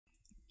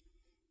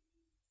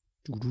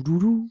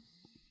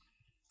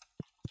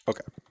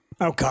Okay.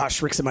 Oh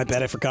gosh, Rick's in my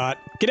bed. I forgot.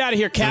 Get out of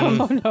here,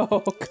 Captain. Oh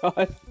no,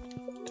 God.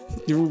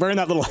 You're wearing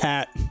that little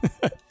hat.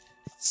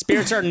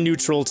 Spirits are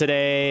neutral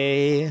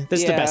today.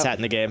 This is the best hat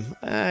in the game.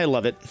 I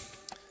love it.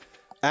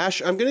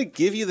 Ash, I'm gonna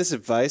give you this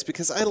advice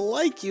because I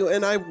like you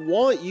and I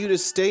want you to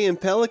stay in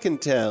Pelican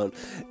Town.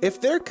 If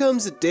there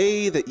comes a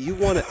day that you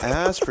want to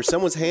ask for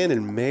someone's hand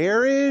in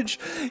marriage,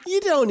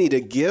 you don't need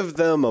to give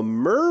them a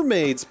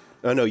mermaid's.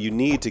 Oh no, you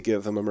need to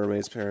give them a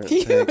mermaid's parent.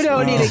 You Thanks.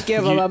 don't need to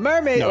give him a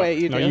mermaid. No, Wait,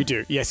 you do. No, you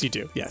do. Yes, you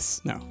do.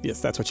 Yes. No.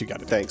 Yes, that's what you got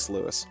to do. Thanks,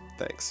 Lewis.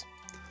 Thanks.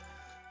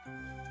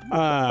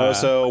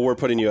 So we're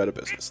putting you out of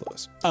business,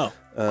 Lewis. Oh.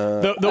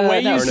 The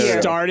way you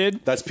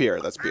started... That's Pierre.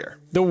 That's Pierre.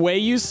 The way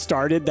you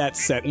started that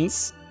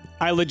sentence,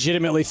 I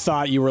legitimately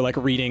thought you were like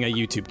reading a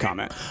YouTube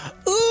comment.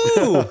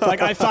 Ooh!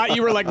 Like I thought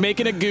you were like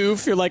making a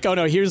goof. You're like, oh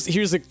no, here's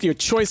your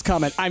choice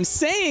comment. I'm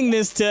saying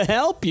this to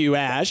help you,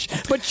 Ash,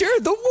 but you're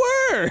the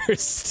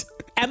worst.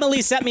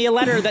 Emily sent me a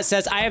letter that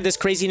says, I have this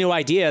crazy new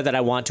idea that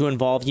I want to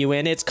involve you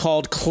in. It's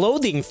called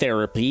clothing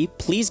therapy.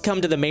 Please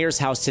come to the mayor's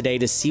house today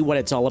to see what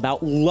it's all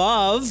about.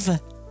 Love,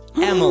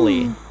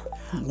 Emily.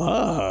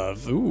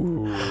 Love.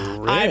 Ooh,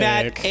 Rick. I'm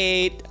at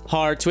 8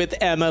 hearts with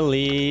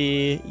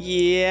Emily.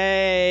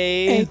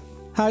 Yay. 8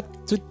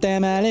 hearts with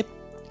Emily.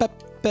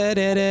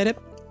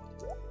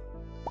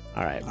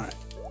 All right.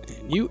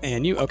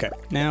 And you. Okay.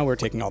 Now we're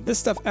taking all this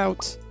stuff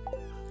out.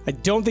 I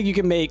don't think you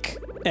can make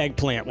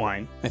eggplant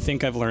wine. I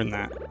think I've learned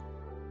that.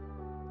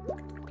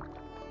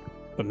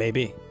 But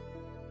maybe.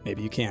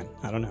 Maybe you can.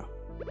 I don't know.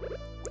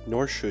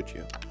 Nor should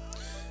you.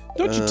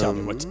 Don't you tell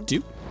me what to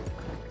do.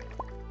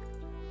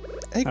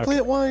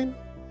 Eggplant wine?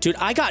 Dude,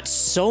 I got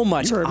so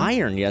much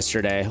iron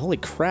yesterday. Holy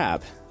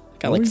crap.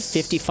 Got like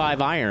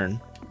 55 iron.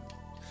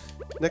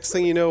 Next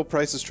thing you know,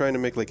 Price is trying to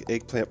make like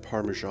eggplant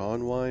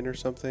parmesan wine or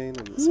something.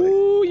 And it's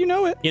Ooh, you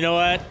know it. You know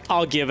what?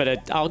 I'll give it a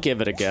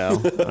go.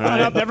 All right.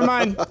 No, never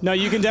mind. No,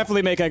 you can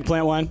definitely make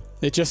eggplant wine.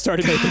 It just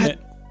started making it.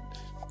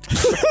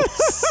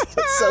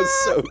 That sounds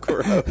so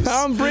gross.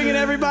 I'm bringing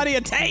everybody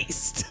a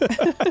taste.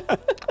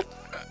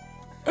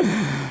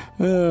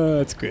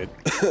 That's good.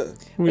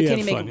 But can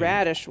you make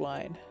radish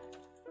wine?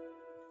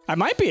 I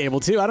might be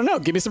able to. I don't know.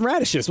 Give me some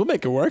radishes. We'll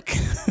make it work.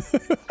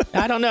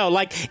 I don't know.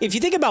 Like, if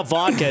you think about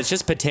vodka, it's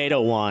just potato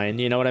wine.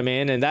 You know what I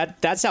mean? And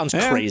that sounds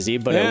crazy,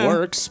 but it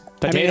works.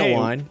 Potato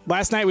wine.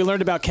 Last night we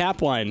learned about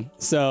cap wine.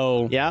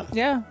 So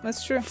yeah,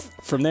 that's true.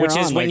 From there Which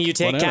is on, when like, you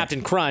take whatever.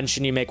 Captain Crunch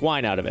and you make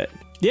wine out of it.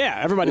 Yeah,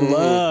 everybody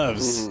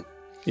loves.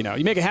 You know,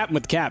 you make it happen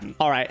with the captain.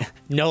 All right.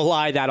 No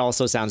lie, that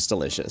also sounds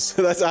delicious.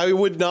 I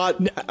would not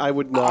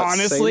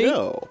honestly, say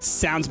no.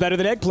 Sounds better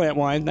than eggplant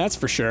wine, that's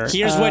for sure.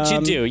 Here's what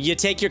you do. You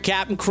take your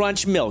Captain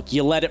Crunch milk,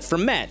 you let it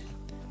ferment,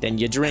 then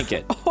you drink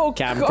it. Oh,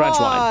 Captain Crunch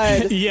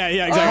wine. Yeah,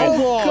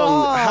 exactly.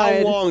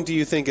 How long do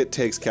you think it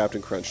takes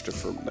Captain Crunch to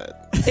ferment?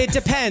 It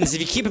depends.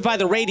 If you keep it by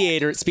the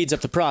radiator, it speeds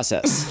up the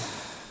process.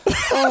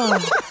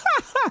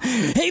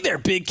 Hey there,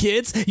 big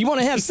kids. You want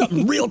to have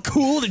something real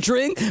cool to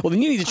drink? Well,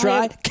 then you need to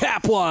try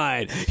cap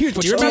wine. Here's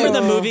what Do you remember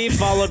the movie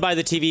followed by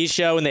the TV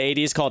show in the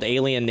 80s called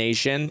Alien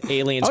Nation?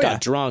 Aliens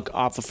got drunk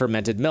off of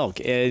fermented milk.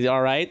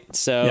 All right?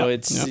 So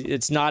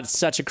it's not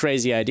such a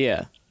crazy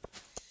idea.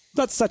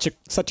 That's such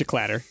a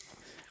clatter.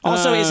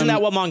 Also, isn't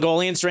that what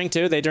Mongolians drink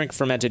too? They drink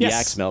fermented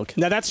yak's milk.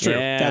 No, that's true.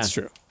 Yeah. That's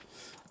true.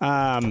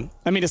 I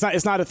mean,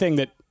 it's not a thing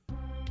that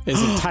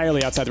is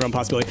entirely outside the realm of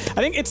possibility.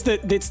 I think it's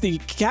the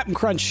Captain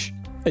Crunch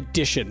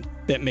edition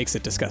that makes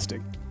it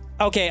disgusting.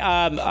 Okay,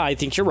 I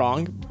think you're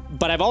wrong,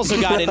 but I've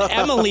also got an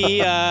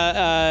Emily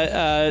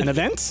an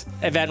event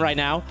right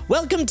now.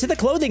 Welcome to the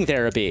clothing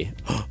therapy.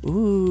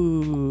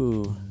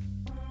 Ooh.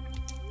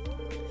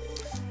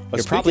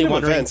 You're probably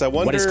wondering events, I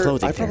wonder, what is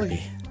clothing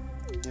therapy.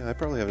 I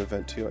probably have an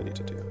event too I need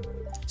to do.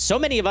 So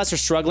many of us are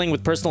struggling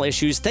with personal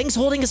issues, things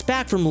holding us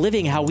back from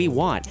living how we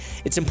want.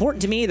 It's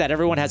important to me that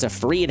everyone has a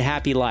free and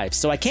happy life,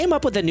 so I came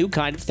up with a new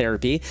kind of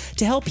therapy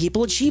to help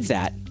people achieve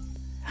that.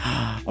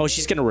 Oh,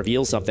 she's gonna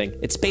reveal something.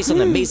 It's based on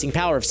the amazing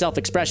power of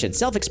self-expression.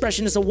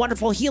 Self-expression is a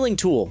wonderful healing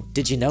tool.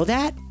 Did you know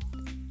that?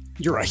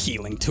 You're a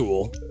healing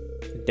tool.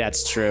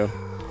 That's true.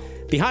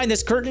 Behind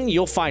this curtain,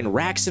 you'll find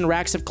racks and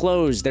racks of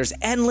clothes. There's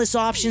endless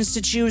options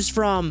to choose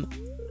from.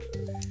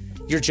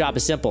 Your job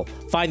is simple.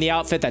 Find the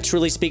outfit that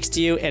truly speaks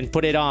to you and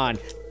put it on.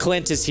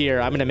 Clint is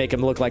here. I'm gonna make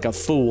him look like a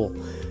fool.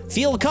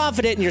 Feel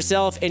confident in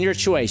yourself and your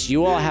choice.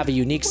 You all have a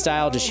unique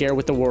style to share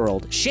with the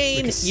world.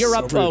 Shane, you're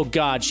up. Oh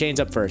God, Shane's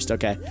up first.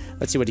 Okay,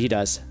 let's see what he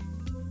does.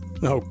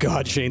 Oh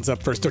God, Shane's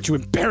up first. Don't you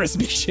embarrass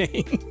me,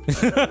 Shane.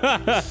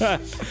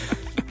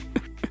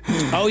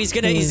 Oh, he's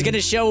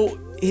gonna show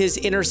his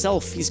inner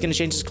self. He's gonna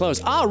change his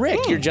clothes. Ah, Rick,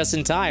 you're just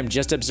in time.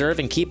 Just observe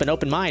and keep an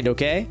open mind,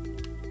 okay?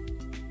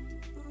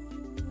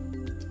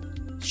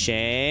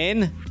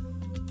 Shane.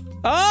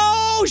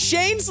 Oh,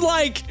 Shane's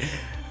like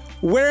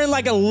wearing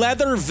like a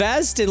leather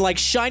vest and like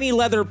shiny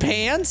leather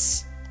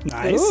pants.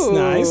 Nice,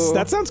 nice.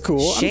 That sounds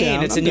cool.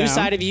 Shane, it's a new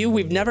side of you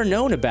we've never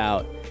known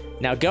about.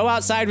 Now go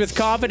outside with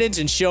confidence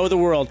and show the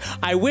world.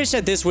 I wish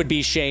that this would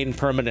be Shane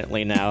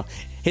permanently now.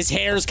 His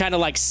hair's kind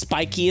of like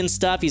spiky and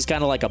stuff. He's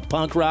kind of like a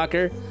punk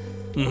rocker.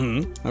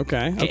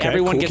 Okay.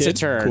 Everyone cool gets kid. a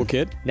turn. Cool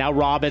kid. Now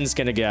Robin's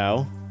gonna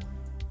go.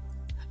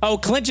 Oh,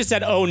 Clint just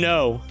said, "Oh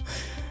no."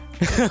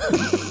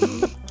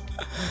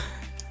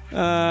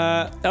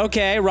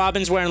 Okay,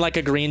 Robin's wearing like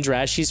a green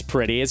dress. She's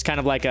pretty. It's kind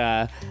of like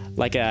a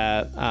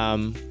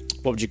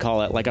what would you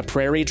call it? Like a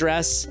prairie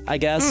dress, I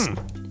guess.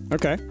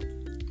 Okay.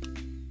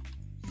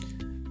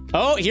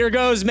 Oh, here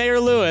goes Mayor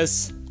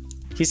Lewis.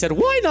 He said,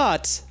 "Why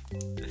not?"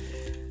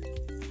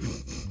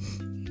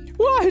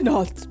 Why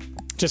not?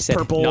 Just Said,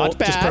 purple. "Not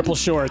bad." Just purple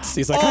shorts.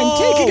 He's like, Oh,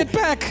 I'm taking it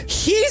back.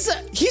 He's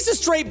a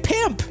straight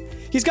pimp.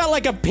 He's got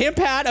like a pimp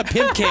hat, a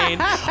pimp cane,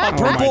 a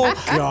purple Oh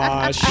my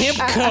gosh. pimp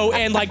coat,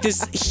 and like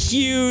this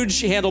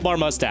huge handlebar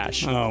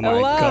mustache. Oh my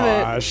love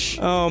it. gosh.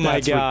 Oh my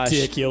That's gosh.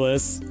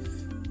 ridiculous.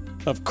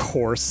 Of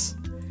course.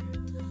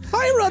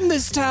 I run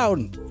this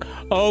town.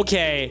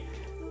 Okay.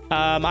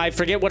 I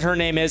forget what her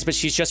name is, but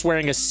she's just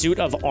wearing a suit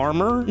of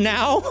armor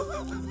now.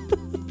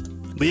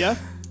 Leah?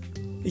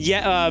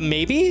 Yeah,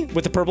 maybe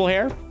with the purple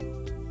hair.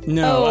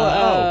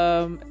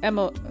 No.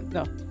 Emily.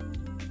 No,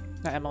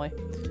 not Emily.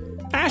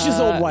 Ash's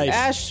old wife.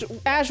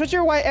 Ash, what's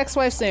your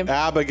ex-wife's name?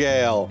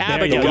 Abigail.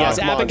 Abigail, The yes,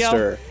 rock Abigail.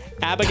 monster.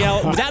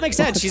 Abigail, that makes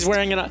sense. She's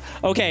wearing an.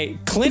 Okay,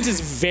 Clint is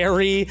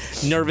very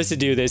nervous to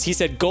do this. He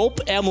said, "Gulp,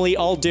 Emily,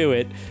 I'll do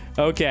it."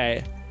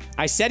 Okay,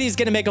 I said he's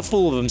gonna make a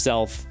fool of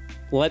himself.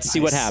 Let's see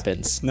what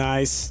happens.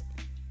 Nice.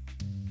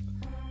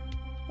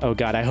 Oh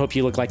God, I hope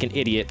you look like an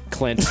idiot,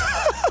 Clint.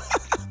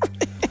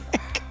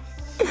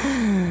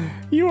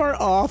 You are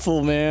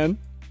awful, man.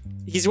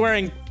 He's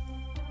wearing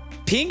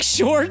pink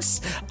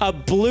shorts, a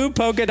blue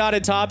polka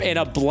dotted top, and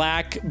a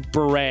black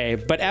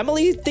beret. But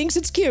Emily thinks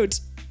it's cute.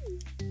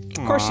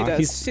 Of course she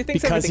does. She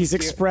thinks because he's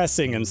everything's cute.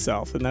 expressing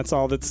himself, and that's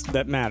all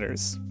that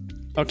matters.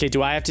 Okay,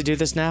 do I have to do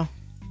this now?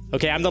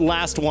 Okay, I'm the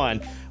last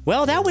one.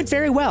 Well, that went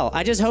very well.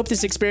 I just hope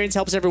this experience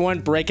helps everyone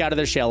break out of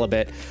their shell a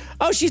bit.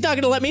 Oh, she's not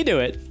gonna let me do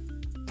it.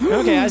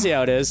 Okay, I see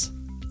how it is.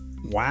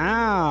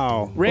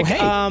 Wow. Rick,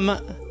 Well,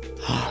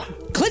 hey.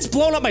 Clint's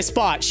blown up my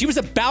spot. She was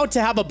about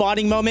to have a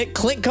bonding moment.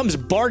 Clint comes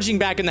barging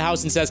back in the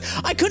house and says,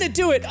 "I couldn't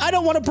do it. I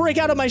don't want to break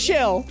out of my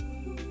shell."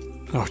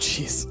 Oh,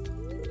 jeez.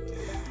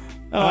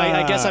 Oh,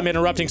 I guess I'm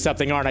interrupting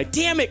something, aren't I?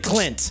 Damn it,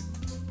 Clint.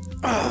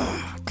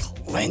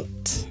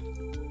 Clint.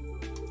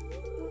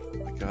 Oh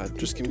my God,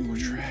 just give me more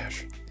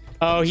trash.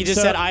 Oh, he just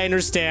So- said, "I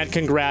understand.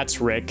 Congrats,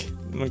 Rick."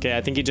 Okay,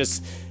 I think he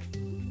just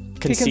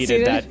conceded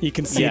conceded? that. He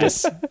conceded.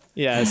 Yes.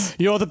 Yes.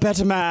 You're the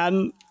better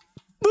man.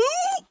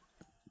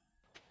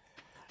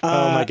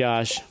 Oh my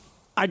gosh.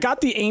 I got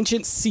the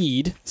ancient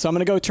seed, so I'm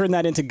going to go turn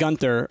that into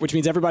Gunther, which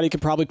means everybody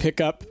could probably pick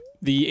up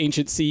the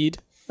ancient seed,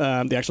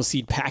 the actual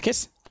seed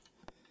packet.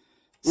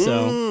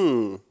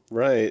 So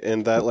Right,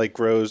 and that like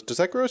grows. Does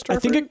that grow starfruit? I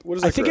think it. What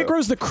does that I think grow? it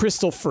grows the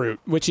crystal fruit,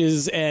 which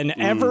is an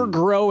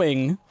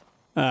ever-growing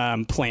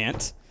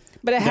plant.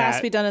 But it has that-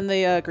 to be done in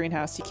the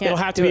greenhouse. You can't. It'll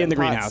have to do be it in the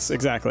pots. greenhouse,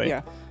 exactly.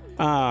 Yeah.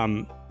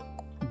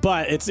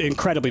 But it's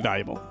incredibly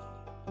valuable.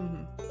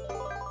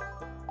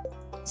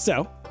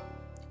 So,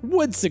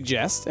 would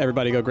suggest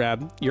everybody go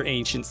grab your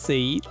ancient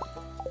seed.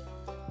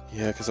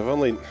 Yeah, because I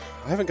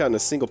haven't gotten a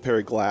single pair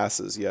of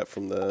glasses yet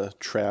from the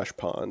trash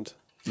pond.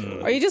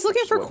 Are you just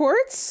looking for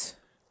quartz?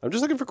 I'm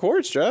just looking for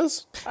quartz,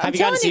 Jazz. Have you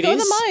Telling gotten you, go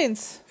to CDs? the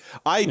mines.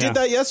 I Yeah. did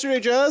that yesterday,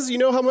 Jazz. You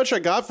know how much I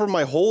got for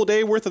my whole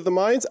day worth of the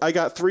mines? I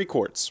got 3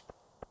 quartz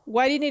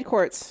Why do you need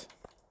quartz?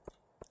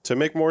 to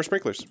make more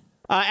sprinklers.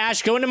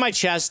 Ash, go into my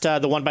chest,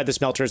 the one by the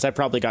smelters. I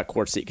probably got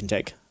quartz that you can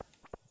take.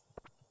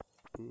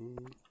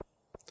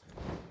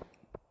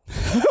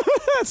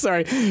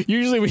 Sorry,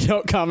 usually we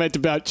don't comment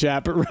about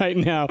chat, but right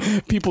now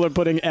people are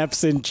putting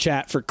F's in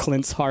chat for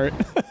Clint's heart.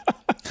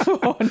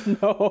 All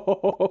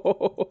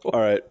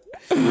right,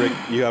 Rick,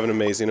 you have an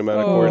amazing amount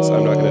of quartz.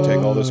 I'm not going to take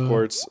all this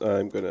quartz.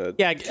 I'm going to.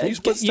 Yeah, Can you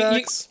split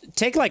stacks?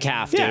 take like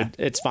half, Yeah. dude.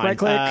 It's fine. Right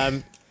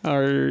click,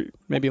 or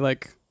maybe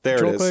like There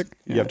control it is. click.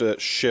 You have to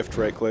shift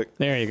right click.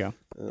 There you go.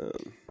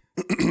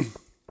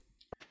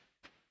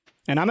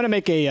 And I'm gonna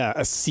make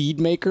a seed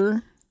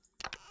maker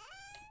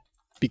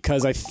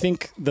because I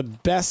think the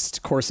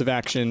best course of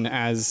action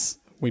as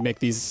we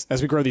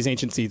grow these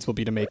ancient seeds will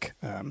be to make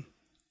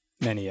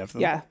many of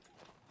them. Yeah.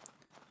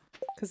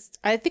 Because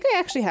I think I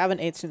actually have an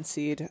ancient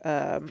seed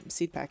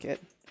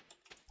packet.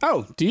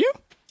 Oh, do you?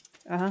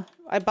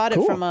 I bought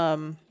Cool. it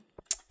from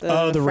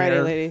the the Friday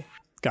rare. lady.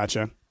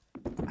 Gotcha.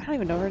 I don't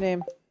even know her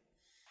name.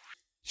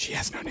 She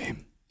has no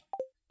name.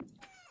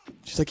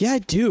 She's like, yeah, I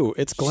do.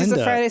 It's Glenda. She's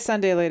a Friday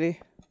Sunday lady.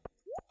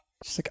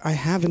 She's like, I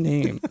have a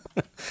name.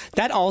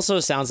 That also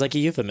sounds like a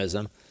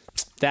euphemism.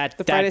 That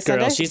Friday girl,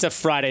 Sunday? she's a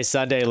Friday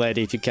Sunday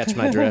lady, if you catch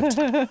my drift.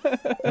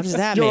 What does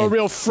that You're mean? a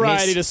real I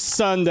Friday mean, to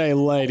Sunday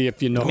lady,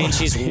 if you know. I mean,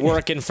 she's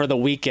working for the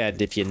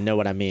weekend, if you know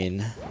what I mean.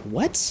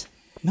 What?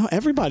 No,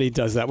 everybody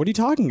does that. What are you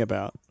talking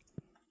about?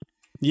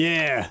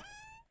 Yeah,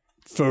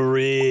 for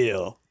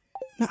real.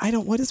 No, I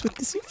don't. What is with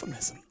this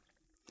euphemism?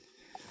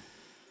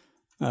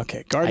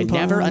 Okay, garden. I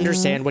never pond.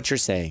 understand what you're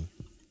saying.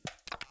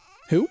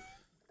 Who?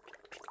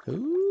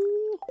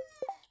 Ooh.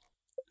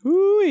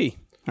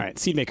 All right,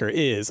 seed maker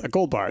is a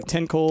gold bar,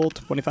 10 coal,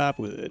 25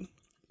 wood.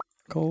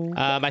 Coal.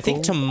 I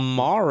think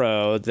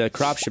tomorrow the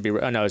crop should be.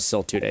 Oh no, it's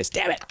still 2 days.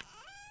 Damn it!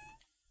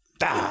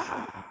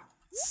 Ah,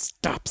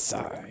 stop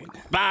sign.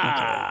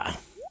 Bah.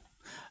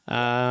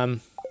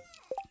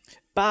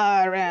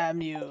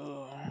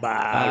 Baramu.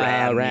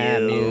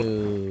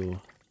 Ramu.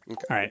 All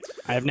right,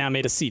 I have now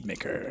made a seed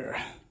maker.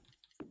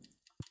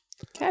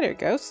 Cat or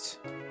ghost?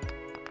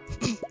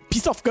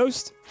 Peace off,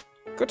 ghost.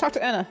 Go talk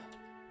to Anna.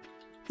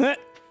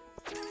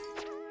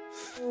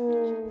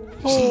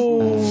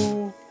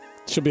 Oh.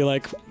 She'll be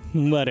like,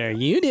 what are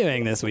you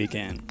doing this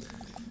weekend?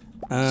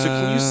 So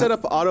can you set up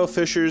auto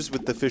fishers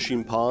with the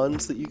fishing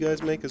ponds that you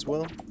guys make as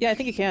well? Yeah, I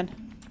think you can.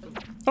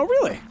 Oh,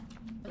 really?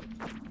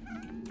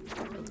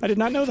 I did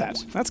not know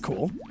that. That's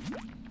cool.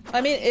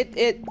 I mean,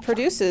 it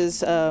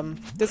produces,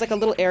 there's like a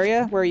little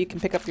area where you can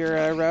pick up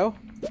your row.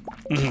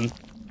 Mm-hmm.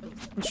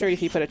 I'm sure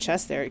if you put a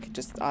chest there, you could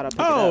just auto pick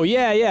it up. Oh,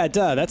 yeah,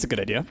 duh. That's a good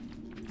idea.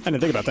 I didn't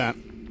think about that.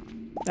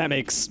 That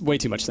makes way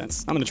too much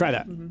sense. I'm going to try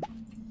that. Mm-hmm.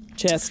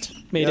 Chest.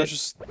 Made I it. was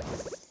just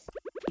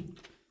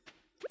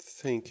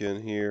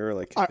thinking here,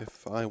 like,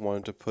 if I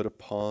wanted to put a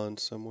pond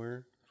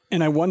somewhere.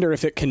 And I wonder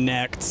if it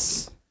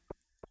connects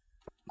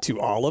to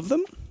all of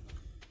them?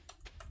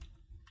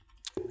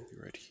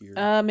 Right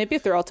here. Maybe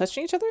if they're all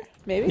touching each other?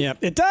 Maybe? Yeah,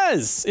 it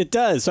does. It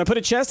does. So I put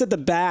a chest at the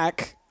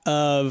back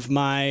of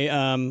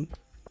my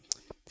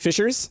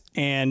fishers,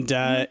 and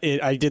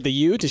I did the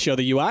U to show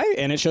the UI,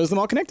 and it shows them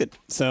all connected.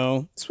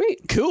 So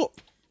Sweet. cool.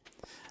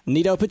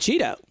 Neato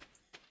Pachito.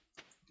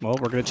 Well,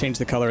 we're going to change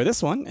the color of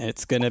this one.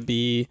 It's going to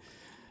be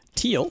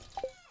teal,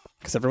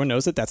 because everyone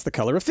knows that that's the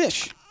color of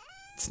fish.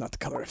 It's not the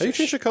color of How do you fish.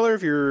 change the color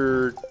of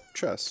your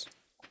chest?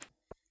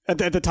 At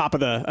the top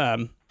of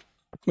the,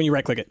 when you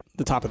right-click it,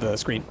 the top of the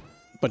screen.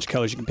 A bunch of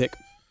colors you can pick.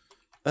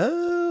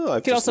 Oh,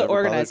 I've could just also never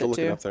organize bothered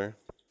to it, look too. up there.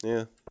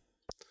 Yeah.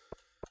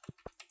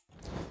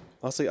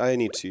 Honestly, I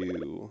need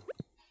to...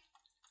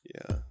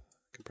 Yeah. I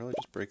can probably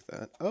just break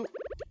that. Oh.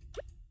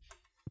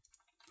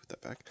 Put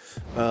that back.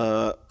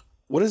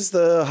 What is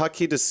the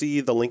hotkey to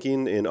see the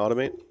linking in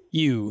Automate?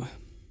 You.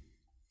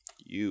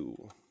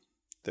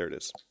 There it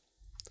is.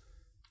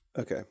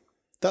 Okay.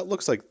 That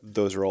looks like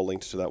those are all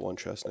linked to that one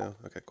chest now.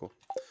 Okay, cool.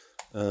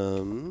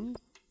 I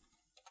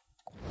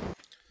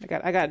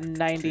got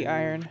 90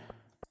 iron.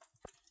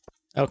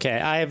 Okay,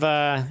 I have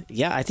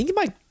I think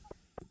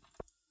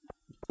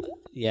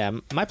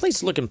my place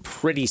is looking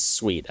pretty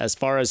sweet as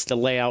far as the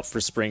layout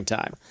for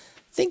springtime. I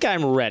think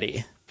I'm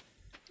ready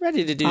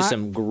to do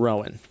some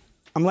growing.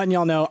 I'm letting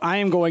y'all know I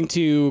am going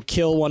to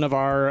kill one of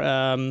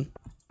our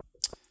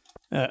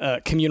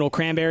communal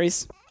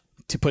cranberries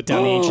to put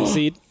down the ancient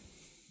seed.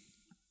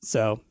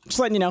 So, just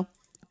letting you know.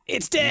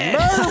 It's dead!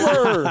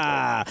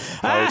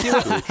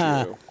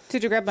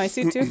 Did you grab my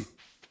seed too?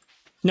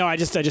 No, I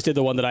just did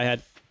the one that I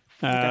had.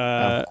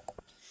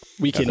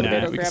 We can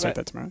grab start it.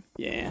 that tomorrow.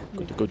 Yeah.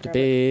 Go to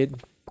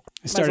bed.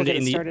 I started get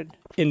in it the started.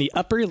 in the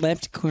upper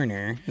left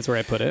corner is where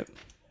I put it.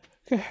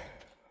 Figure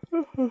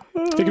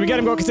we get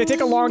them going because they take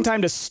a long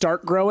time to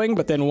start growing,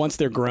 but then once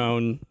they're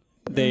grown,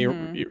 they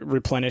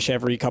replenish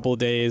every couple of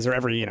days or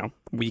every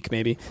week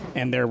maybe,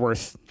 and they're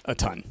worth a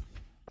ton.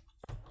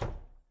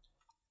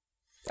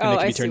 Oh,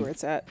 I see where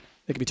it's at.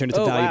 They can be turned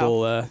into Oh, wow.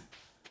 valuable. All right,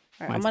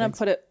 I'm gonna things.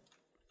 put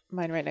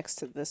mine right next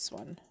to this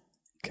one.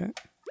 Okay.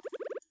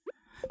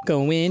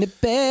 Going to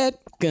bed,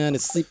 gonna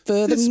sleep for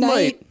the This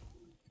night. might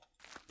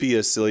be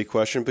a silly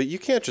question, but you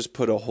can't just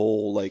put a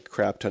whole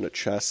crap ton of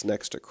chests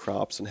next to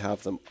crops and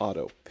have them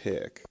auto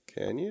pick,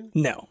 can you?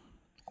 No.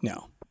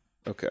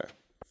 Okay.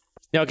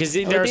 No, because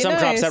there would are be some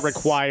crops that nice.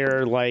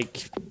 require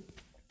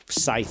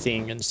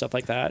scything and stuff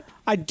like that.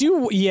 I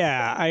do.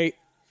 Yeah.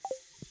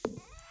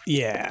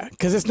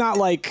 Because it's not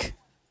like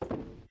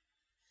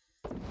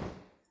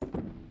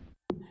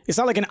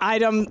an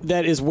item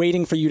that is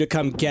waiting for you to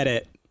come get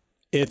it.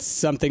 It's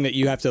something that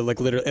you have to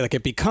literally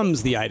it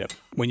becomes the item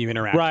when you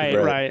interact. with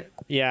it. Right.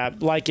 Yeah,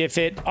 like if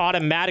it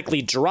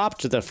automatically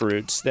dropped the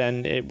fruits,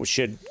 then it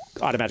should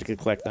automatically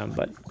collect them.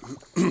 But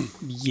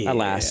Yeah.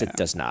 alas, it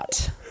does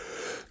not.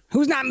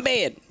 Who's not in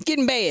bed? Get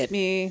in bed.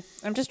 Me.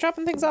 I'm just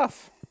dropping things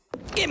off.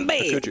 Get in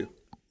bed. Could you?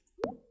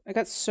 I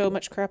got so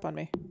much crap on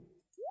me.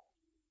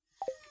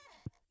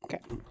 Okay.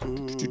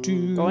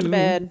 Going to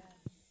bed.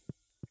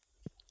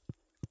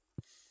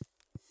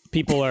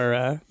 People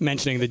are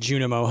mentioning the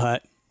Junimo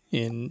hut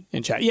in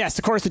chat. Yes,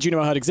 of course the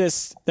Junimo hut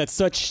exists. That's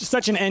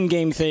such an end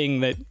game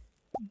thing that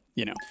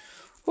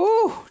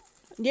Ooh,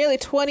 nearly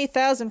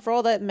 20,000 for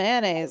all that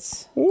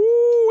mayonnaise.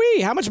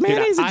 Ooh-wee, how much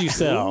mayonnaise did you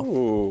sell?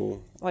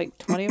 Ooh. Like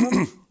 20 of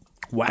them.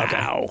 Wow.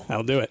 Okay,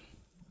 that'll do it.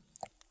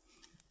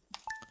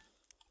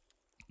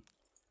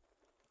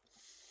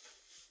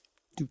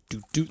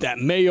 Do that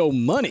mayo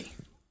money.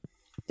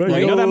 Well,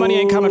 you know that money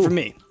ain't coming from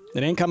me.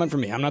 It ain't coming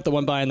from me. I'm not the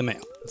one buying the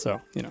mail.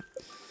 So,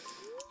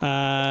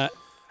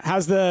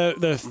 how's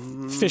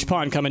the fish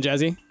pond coming,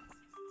 Jazzy?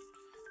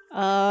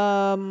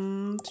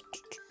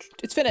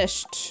 It's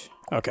finished.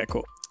 Okay,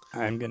 cool.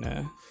 I'm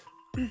gonna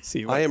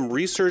see. I am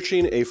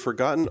researching a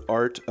forgotten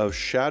art of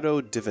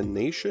shadow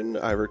divination.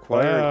 I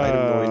require an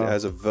item known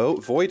as a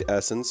void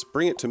essence.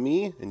 Bring it to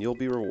me, and you'll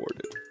be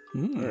rewarded.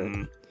 All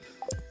right.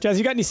 Jazz,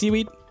 you got any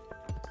seaweed?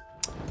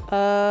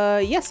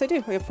 Yes, I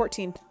do. We have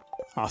 14.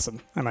 Awesome.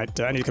 I need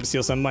to come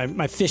steal some.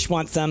 My fish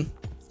wants some.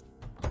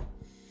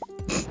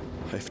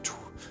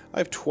 I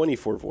have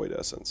 24 void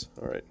essence.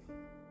 All right.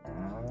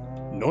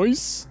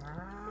 Nice.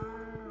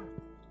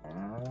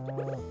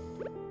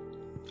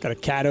 Got a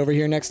cat over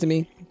here next to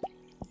me.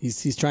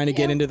 He's trying to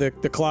get into the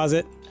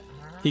closet.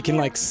 He can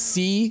like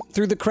see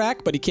through the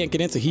crack, but he can't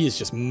get in, so he is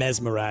just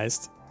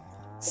mesmerized.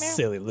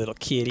 Silly little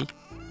kitty.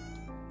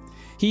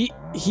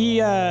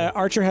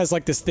 Archer has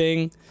like this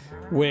thing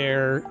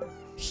where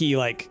he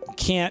like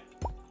can't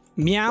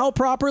meow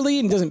properly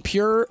and doesn't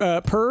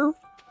purr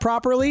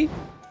properly.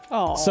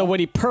 Oh. So when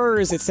he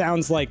purrs, it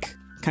sounds like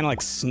kind of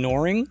like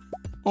snoring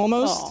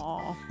almost.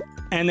 Aw.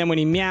 And then when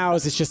he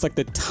meows, it's just like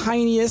the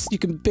tiniest. You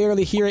can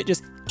barely hear it.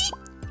 Just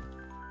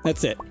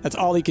that's it. That's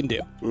all he can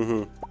do.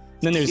 Mm-hmm.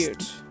 Then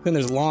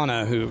there's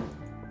Lana, who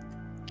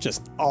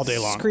just all day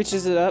long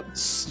Screeches it up.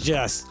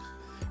 just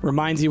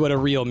reminds you what a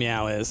real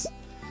meow is.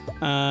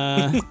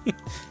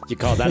 You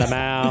call that a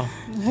meow?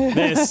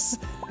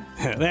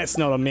 That's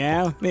not a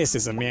meow. This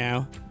is a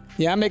meow.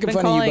 Yeah, I'm making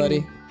fun of you,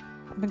 buddy.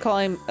 I've been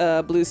calling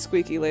Blue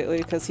Squeaky lately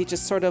because he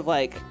just sort of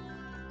like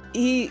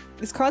he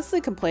is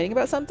constantly complaining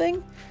about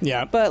something,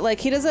 Yeah. but like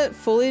he doesn't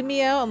fully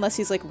meow unless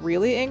he's like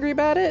really angry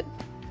about it.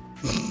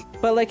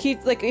 But like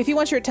if he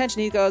wants your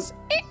attention, he goes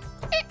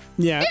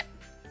Yeah.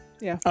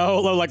 yeah,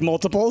 Oh, like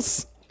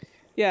multiples?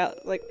 yeah,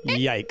 like,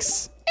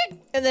 Yikes.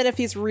 and then if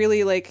he's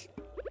really like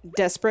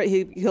desperate,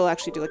 he'll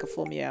actually do like a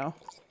full meow.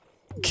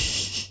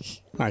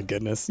 My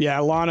goodness. Yeah,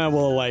 Lana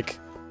will like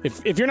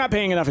if you're not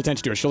paying enough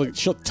attention to her,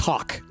 she'll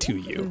talk to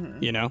you,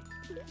 you know?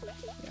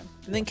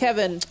 And then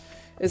Kevin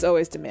is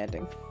always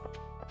demanding.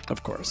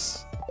 Of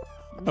course.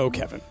 Oh,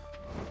 Kevin.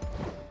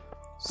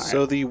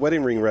 So the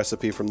wedding ring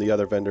recipe from the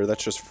other vendor,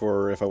 that's just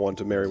for if I want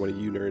to marry one of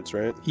you nerds,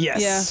 right?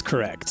 Yes, Yeah.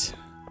 correct.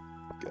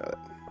 Got it.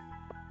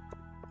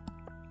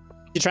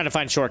 You're trying to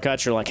find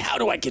shortcuts. You're like, how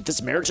do I get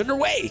this marriage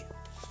underway?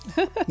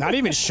 Not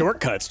even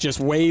shortcuts,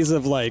 just ways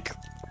of like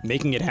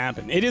making it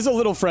happen. It is a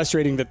little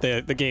frustrating that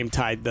the game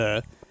tied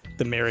the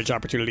marriage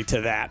opportunity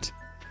to that,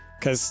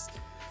 because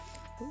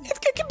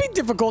it can be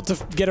difficult to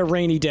get a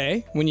rainy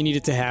day when you need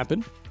it to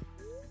happen.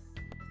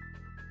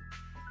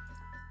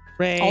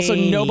 Also,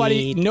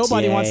 nobody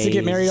wants to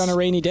get married on a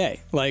rainy day.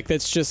 Like,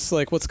 that's just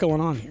like, what's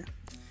going on here?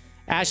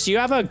 Ash, do you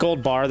have a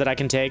gold bar that I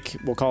can take?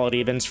 We'll call it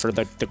evens for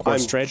the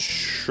quartz I'm trade.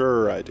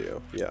 sure I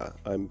do. Yeah,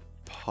 I'm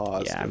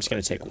positive. Yeah, I'm just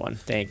gonna take one.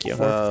 Thank you.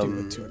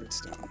 450 with 200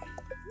 stone.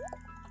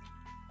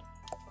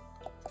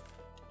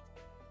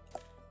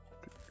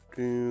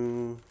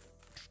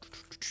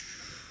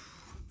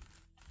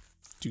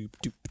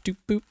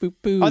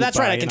 Oh, that's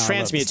right. I can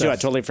transmute it too. I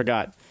totally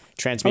forgot.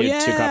 Transmuted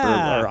two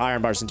copper or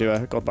iron bars into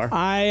a gold bar.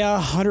 I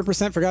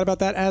 100% forgot about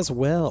that as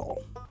well.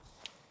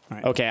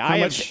 Right. Okay, I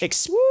have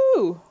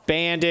Woo!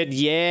 expanded.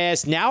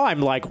 Yes, now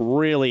I'm like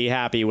really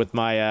happy with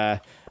my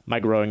my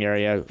growing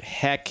area.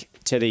 Heck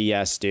to the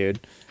yes, dude.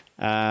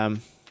 Put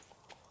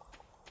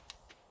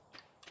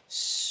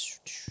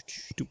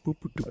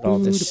all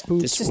this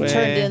Just way.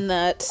 turned in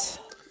that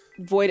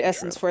void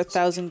essence for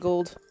 1,000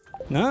 gold.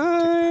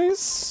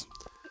 Nice.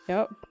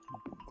 Yep.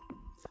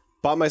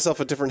 Bought myself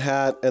a different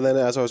hat, and then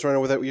as I was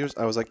running with it,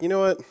 I was like, you know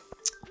what?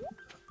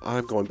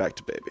 I'm going back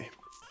to baby.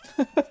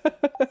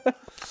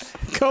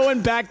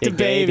 Going back to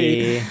Big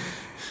baby.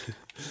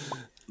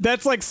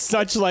 That's like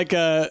such like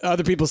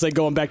other people say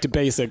going back to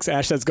basics.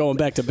 Ash says going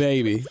back to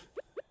baby.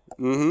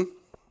 Mm-hmm.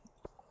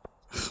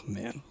 Oh,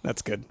 man,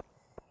 that's good.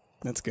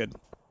 That's good.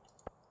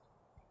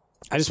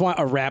 I just want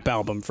a rap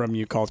album from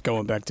you called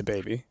Going Back to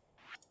Baby.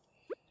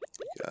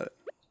 Got it.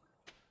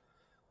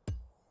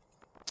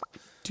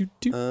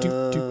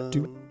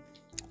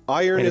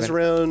 Iron is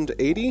around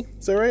 80,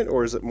 is that right?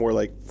 Or is it more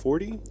like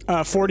 40?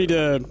 40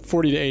 to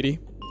 80.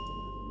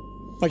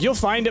 Like, you'll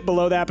find it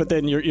below that, but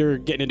then you're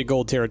getting into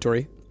gold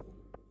territory.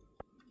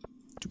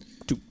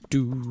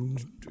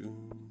 Dude,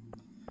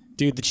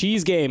 the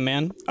cheese game,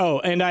 man. Oh,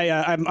 and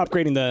I'm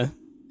upgrading the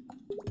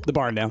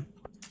barn now.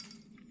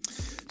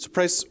 So,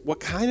 Price, what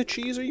kind of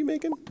cheese are you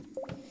making?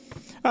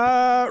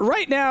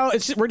 Right now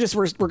it's we're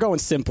going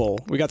simple.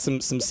 We got some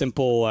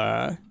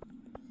simple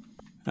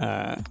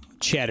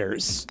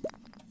cheddars,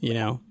 you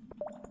know.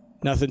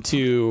 Nothing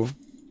too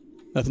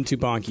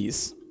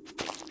bonkies.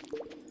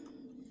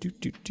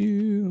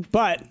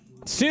 But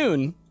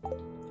soon,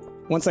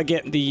 once I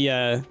get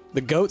the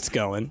goats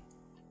going,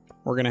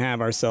 we're gonna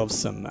have ourselves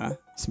some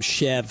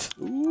chev.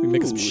 We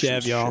make some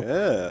chev, y'all.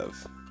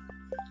 Chev.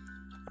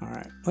 All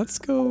right, let's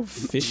go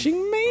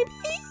fishing, maybe,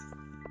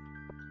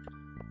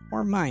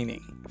 or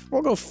mining.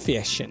 We'll go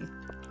fishing.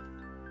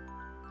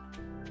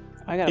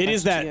 I got a It bunch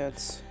is of that-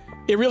 geodes.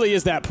 It really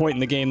is that point in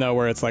the game, though,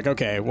 where it's like,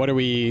 okay, what do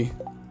we...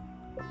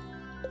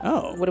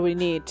 Oh. What do we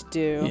need to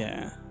do?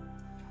 Yeah.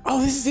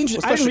 Oh, this is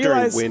interesting. I Especially didn't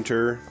realize... during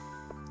winter.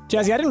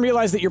 Jazzy, I didn't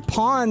realize that your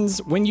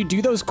ponds, when you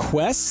do those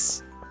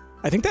quests,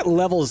 I think that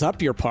levels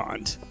up your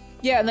pond.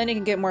 Yeah, and then you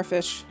can get more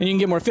fish. And you can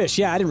get more fish.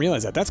 Yeah, I didn't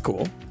realize that. That's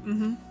cool.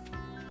 Mm-hmm.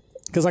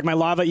 Because, like, my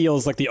lava eel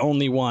is, like, the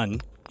only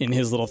one in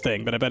his little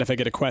thing, but I bet if I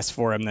get a quest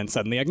for him, then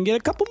suddenly I can get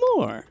a couple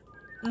more.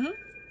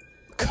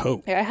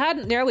 Cool. Yeah, I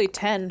had nearly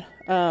 10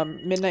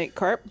 midnight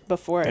carp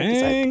before I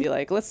decided to be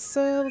like, let's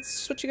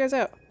switch you guys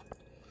out.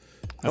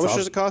 How much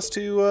does it cost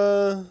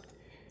to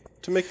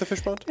make the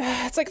fish pond?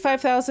 It's like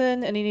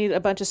 5,000, and you need a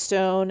bunch of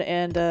stone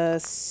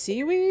and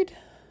seaweed.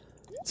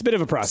 It's a bit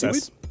of a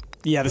process. Seaweed?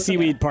 Yeah, the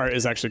seaweed part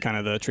is actually kind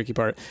of the tricky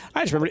part.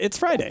 I just remembered it's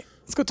Friday.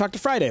 Let's go talk to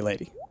Friday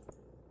lady.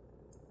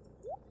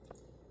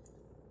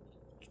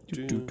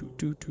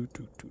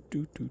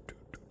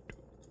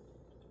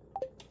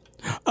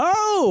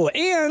 Oh,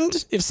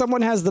 and if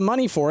someone has the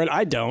money for it,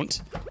 I don't.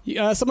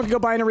 Someone can go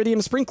buy an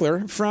iridium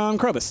sprinkler from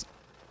Krobus.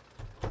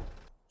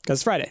 Because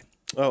it's Friday.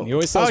 Oh, He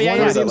always sells yeah, one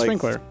yeah. iridium Like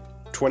sprinkler.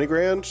 20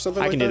 grand,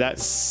 something I like can that? do that.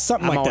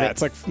 Something I'm like on that. it.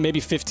 It's like maybe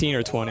 15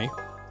 or 20.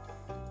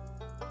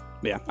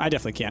 Yeah, I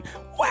definitely can.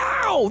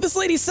 Wow, this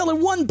lady's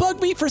selling one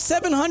bug meat for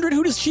 700.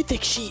 Who does she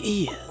think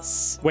she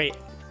is? Wait,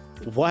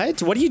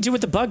 what? What do you do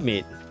with the bug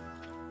meat?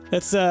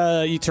 That's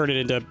you turn it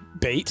into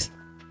bait.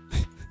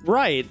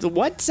 Right.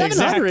 What?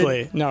 700?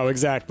 Exactly. No,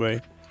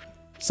 exactly.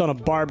 It's on a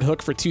barbed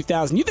hook for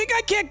 2,000. You think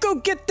I can't go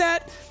get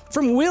that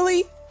from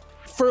Willie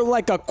for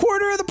like a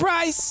quarter of the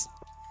price?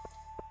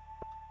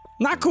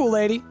 Not cool,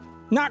 lady.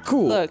 Not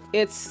cool. Look,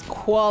 it's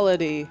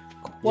quality.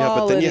 Yeah,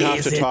 but then you have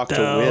Is to it, talk to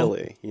though?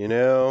 Willie, you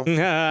know?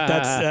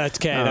 That's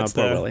okay. Oh, That's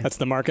poor the Willie. that's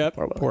the markup.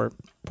 Poor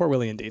Poor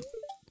Willie indeed.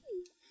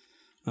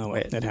 Oh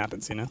wait, it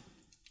happens, you know.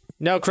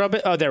 No,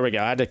 Krobus. Oh, there we go.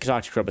 I had to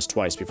talk to Krobus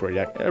twice before he.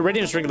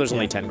 Iridium sprinkler's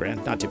only 10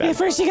 grand. Not too bad.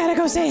 First, you gotta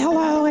go say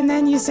hello, and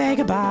then you say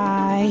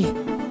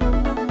goodbye.